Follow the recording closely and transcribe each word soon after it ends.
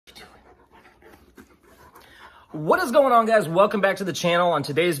What is going on, guys? Welcome back to the channel. On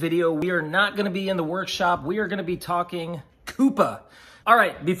today's video, we are not going to be in the workshop. We are going to be talking Koopa. All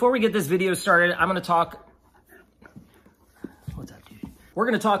right, before we get this video started, I'm going to talk... What's up, dude? We're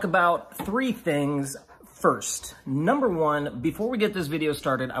going to talk about three things first. Number one, before we get this video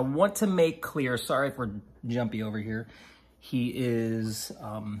started, I want to make clear, sorry if we're jumpy over here. He is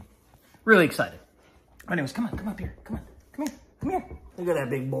really excited. Anyways, come up here. Come here. Look at that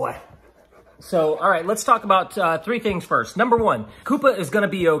big boy. So, all right, let's talk about three things first. Number one, Koopa is going to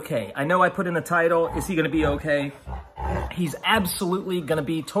be okay. I know I put in the title, is he going to be okay? He's absolutely going to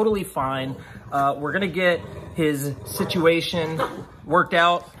be totally fine. We're going to get his situation worked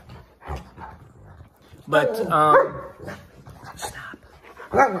out. But, stop.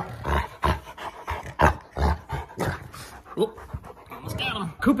 Oop, almost got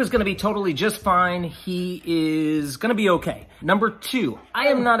him. Koopa's going to be totally just fine. He is going to be okay. Number two, I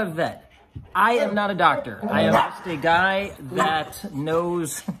am not a vet. I am not a doctor. I am just a guy that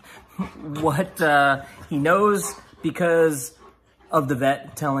knows what he knows because of the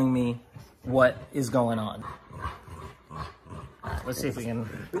vet telling me what is going on. Let's see if we can,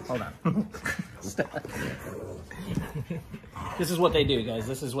 hold on. This is what they do, guys.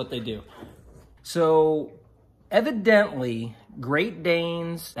 This is what they do. So, evidently, Great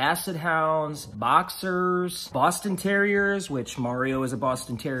Danes, Basset Hounds, Boxers, Boston Terriers, which Mario is a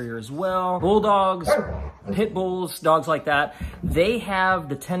Boston Terrier as well, Bulldogs, Pit Bulls, dogs like that, they have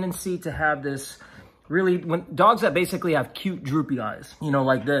the tendency to have this really, when dogs that basically have cute droopy eyes, you know,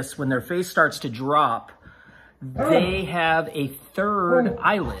 like this, when their face starts to drop, they have a third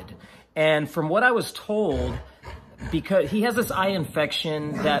eyelid. And from what I was told, because he has this eye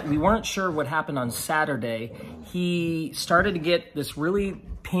infection that we weren't sure what happened on Saturday, he started to get this really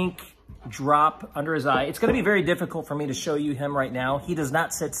pink drop under his eye. It's going to be very difficult for me to show you him right now. He does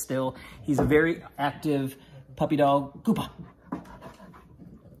not sit still. He's a very active puppy dog. Koopa.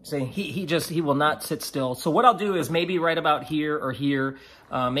 See, he will not sit still. So what I'll do is maybe right about here or here,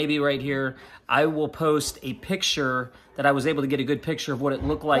 maybe right here, I will post a picture that I was able to get a good picture of what it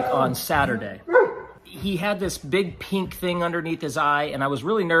looked like on Saturday. He had this big pink thing underneath his eye, and I was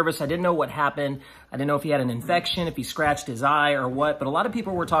really nervous. I didn't know what happened. I didn't know if he had an infection, if he scratched his eye or what, but a lot of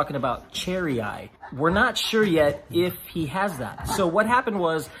people were talking about cherry eye. We're not sure yet if he has that. So what happened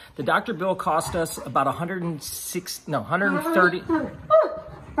was the doctor bill cost us about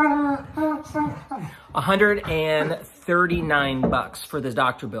 $139 for this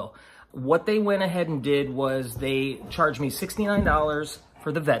doctor bill. What they went ahead and did was they charged me $69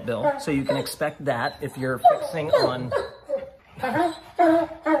 for the vet bill, so you can expect that if you're fixing on...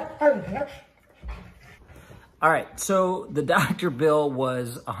 All right, so the doctor bill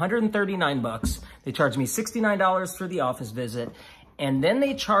was $139. They charged me $69 for the office visit, and then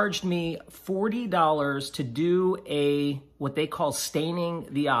they charged me $40 to do what they call staining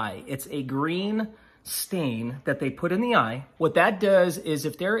the eye. It's a green stain that they put in the eye. What that does is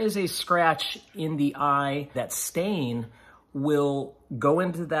if there is a scratch in the eye, that stain will go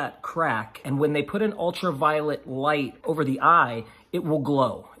into that crack, and when they put an ultraviolet light over the eye, it will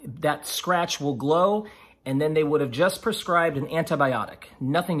glow. That scratch will glow, and then they would have just prescribed an antibiotic,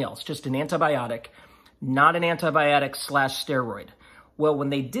 nothing else, just an antibiotic, not an antibiotic / steroid. Well, when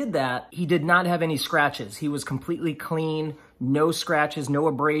they did that, he did not have any scratches. He was completely clean, no scratches, no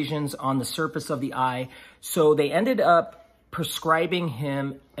abrasions on the surface of the eye. So they ended up prescribing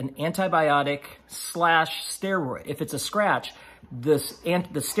him an antibiotic / steroid. If it's a scratch, the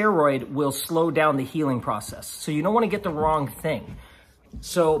steroid will slow down the healing process. So you don't want to get the wrong thing.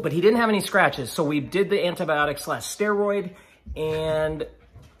 So, but he didn't have any scratches. So we did the antibiotic / steroid, and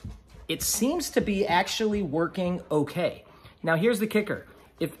it seems to be actually working okay. Now here's the kicker.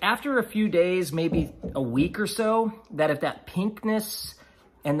 If after a few days, maybe a week or so, that if that pinkness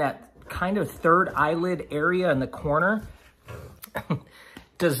and that kind of third eyelid area in the corner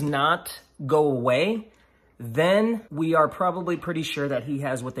does not go away, then we are probably pretty sure that he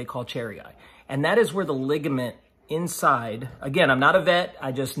has what they call cherry eye. And that is where the ligament inside, again, I'm not a vet,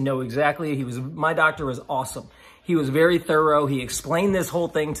 I just know exactly, my doctor was awesome. He was very thorough, he explained this whole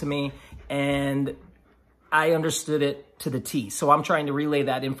thing to me, and I understood it to the T. So I'm trying to relay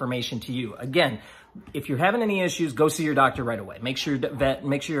that information to you. Again, if you're having any issues, go see your doctor right away. Make sure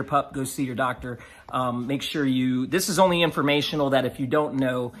your pup, go see your doctor. Make sure this is only informational, that if you don't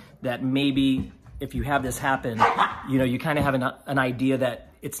know, that maybe if you have this happen, you know, you kind of have an idea that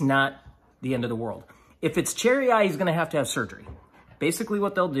it's not the end of the world. If it's cherry eye, he's going to have surgery. Basically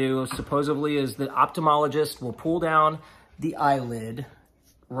what they'll do, supposedly, is the ophthalmologist will pull down the eyelid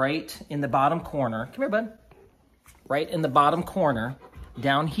right in the bottom corner. Come here, bud. Right in the bottom corner.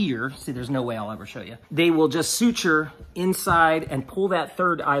 down here. See, there's no way I'll ever show you. They will just suture inside and pull that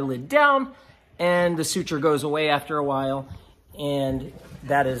third eyelid down, and the suture goes away after a while, and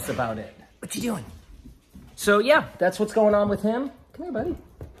that is about it. What you doing? So yeah, that's what's going on with him. Come here, buddy.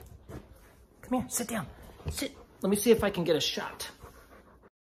 Come here, sit down. Sit. Let me see if I can get a shot.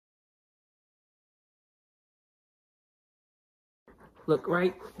 Look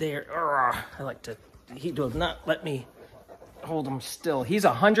right there. I like to, he does not let me hold him still. He's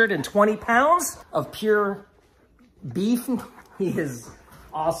 120 pounds of pure beef. He is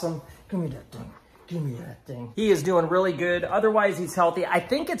awesome. Give me that thing. Give me that thing. He is doing really good. Otherwise, he's healthy. I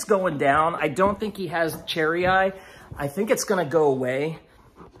think it's going down. I don't think he has cherry eye. I think it's going to go away.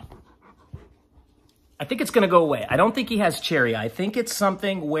 I think it's going to go away. I don't think he has cherry eye. I think it's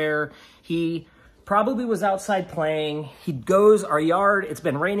something where he probably was outside playing. He goes, our yard, it's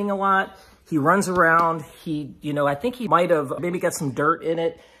been raining a lot. He runs around. He, you know, I think he might have maybe got some dirt in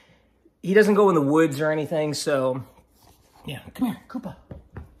it. He doesn't go in the woods or anything. So yeah, come here, Koopa.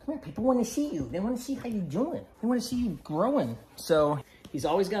 Come here, people want to see you. They want to see how you're doing. They want to see you growing. So he's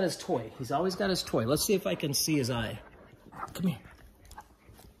always got his toy. He's always got his toy. Let's see if I can see his eye. Come here.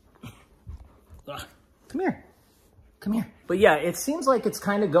 Come here. Come here. But yeah, it seems like it's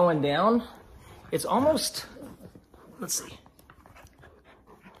kind of going down. It's almost, let's see.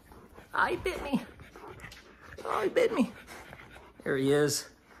 Oh, he bit me. Oh, he bit me. There he is.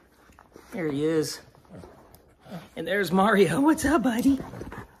 There he is. And there's Mario. What's up, buddy?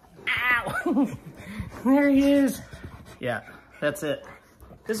 Ow. There he is. Yeah, that's it.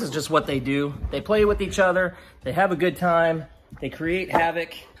 This is just what they do. They play with each other. They have a good time. They create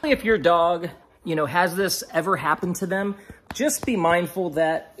havoc. If your dog, you know, has this ever happen to them, just be mindful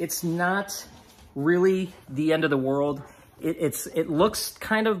that it's not really the end of the world. It looks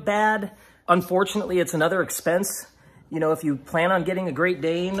kind of bad. Unfortunately, it's another expense. You know, if you plan on getting a Great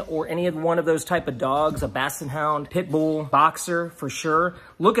Dane or any of one of those type of dogs, a Basset Hound, Pit Bull, Boxer, for sure,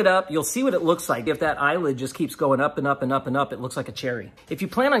 look it up. You'll see what it looks like. If that eyelid just keeps going up and up and up and up, it looks like a cherry. If you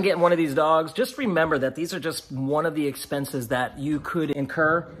plan on getting one of these dogs, just remember that these are just one of the expenses that you could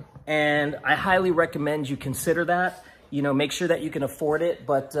incur. And I highly recommend you consider that. You know, make sure that you can afford it.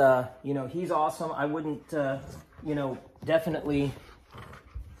 But, you know, he's awesome. I wouldn't, you know, definitely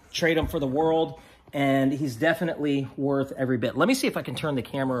trade him for the world. And he's definitely worth every bit. Let me see if I can turn the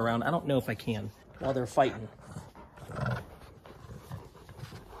camera around. I don't know if I can while they're fighting.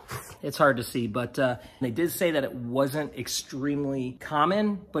 It's hard to see, but they did say that it wasn't extremely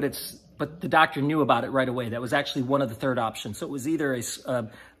common, but the doctor knew about it right away. That was actually one of the third options. So it was either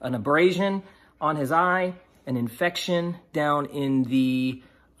an abrasion on his eye, an infection down in the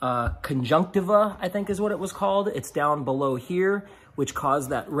conjunctiva, I think is what it was called. It's down below here, which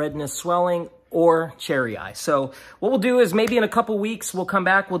caused that redness, swelling, or cherry eye. So what we'll do is maybe in a couple weeks, we'll come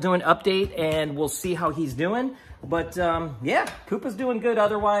back, we'll do an update, and we'll see how he's doing. But yeah, Koopa's doing good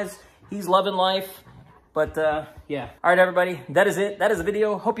otherwise. He's loving life. But yeah. All right, everybody, that is it. That is the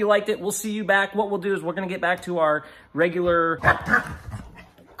video. Hope you liked it. We'll see you back. What we'll do is we're gonna get back to our regular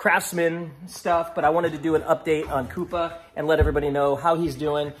craftsman stuff, but I wanted to do an update on Koopa and let everybody know how he's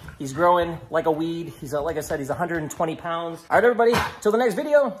doing. He's growing like a weed. He's, like I said, he's 120 pounds. All right, everybody, till the next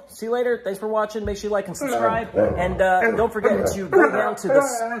video. See you later. Thanks for watching. Make sure you like and subscribe. And don't forget to go down to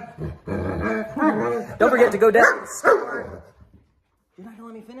this. Don't forget to go down to the store. You're not gonna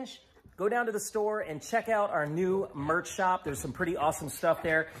let me finish? Go down to the store and check out our new merch shop. There's some pretty awesome stuff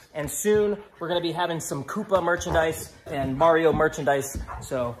there. And soon we're gonna be having some Koopa merchandise and Mario merchandise.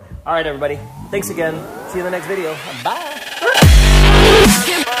 So, all right, everybody. Thanks again. See you in the next video. Bye.